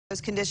Those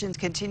conditions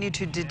continue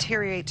to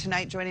deteriorate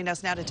tonight. Joining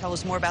us now to tell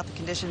us more about the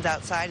conditions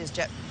outside is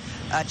Jet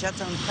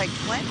Zone Craig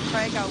Flint.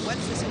 Craig,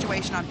 what's the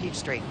situation on Peach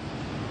Street?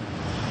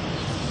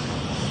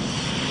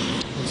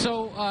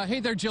 So, hey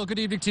there, Jill. Good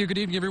evening to you. Good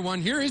evening,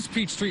 everyone. Here is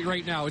Peach Street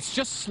right now. It's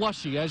just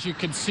slushy, as you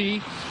can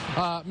see,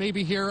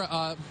 maybe here.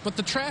 But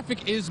the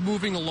traffic is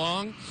moving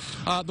along.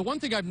 The one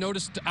thing I've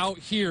noticed out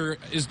here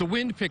is the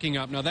wind picking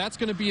up. Now, that's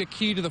going to be a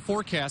key to the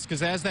forecast,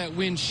 because as that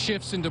wind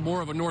shifts into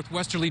more of a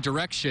northwesterly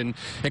direction,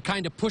 it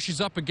kind of pushes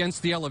up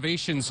against the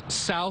elevations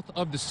south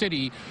of the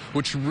city,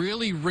 which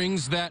really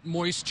wrings that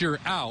moisture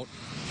out.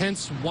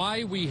 Hence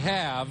why we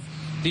have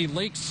the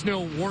lake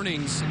snow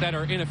warnings that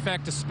are in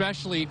effect,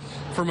 especially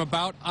from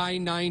about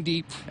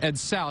I-90 and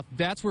south.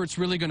 That's where it's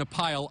really going to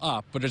pile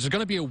up. But there's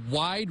going to be a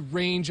wide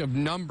range of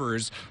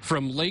numbers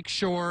from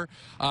lakeshore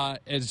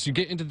as you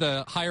get into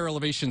the higher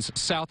elevations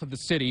south of the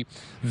city.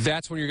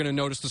 That's when you're going to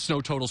notice the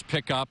snow totals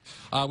pick up.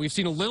 We've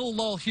seen a little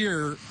lull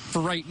here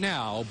for right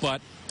now,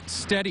 but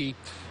steady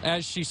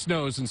as she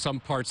snows in some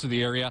parts of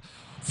the area.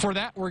 For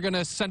that, we're going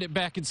to send it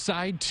back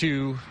inside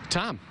to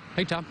Tom.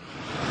 Hey, Tom.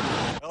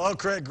 Hello,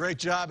 Craig. Great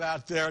job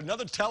out there.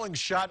 Another telling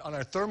shot on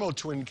our thermo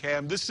twin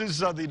cam. This is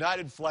the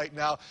United flight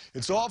now.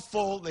 It's all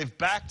full. They've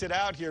backed it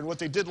out here. And what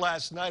they did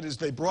last night is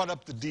they brought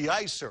up the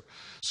de-icer.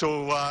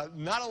 So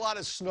not a lot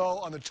of snow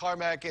on the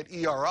tarmac at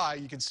ERI.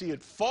 You can see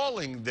it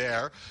falling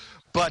there.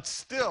 But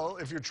still,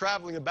 if you're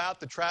traveling about,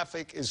 the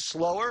traffic is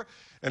slower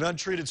and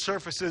untreated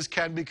surfaces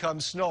can become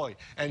snowy.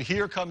 And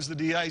here comes the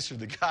de-icer,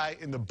 the guy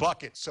in the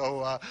bucket.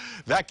 So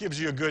that gives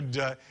you a good,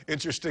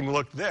 interesting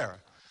look there.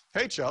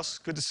 Hey, Chelsea,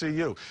 good to see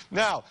you.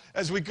 Now,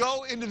 as we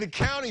go into the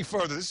county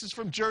further, this is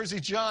from Jersey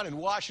John in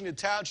Washington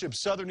Township,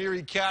 southern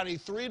Erie County,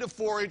 3 to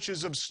 4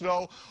 inches of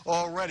snow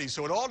already.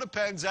 So it all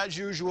depends, as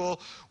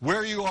usual,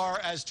 where you are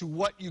as to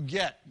what you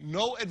get.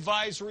 No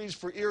advisories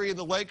for Erie and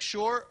the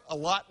Lakeshore, a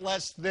lot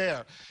less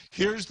there.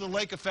 Here's the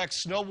lake effect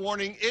snow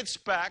warning. It's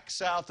back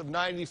south of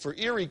 90 for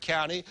Erie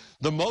County,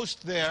 the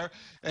most there.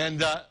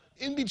 And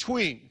in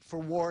between for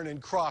Warren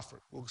and Crawford.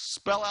 We'll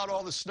spell out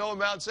all the snow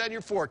amounts and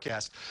your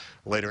forecast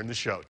later in the show.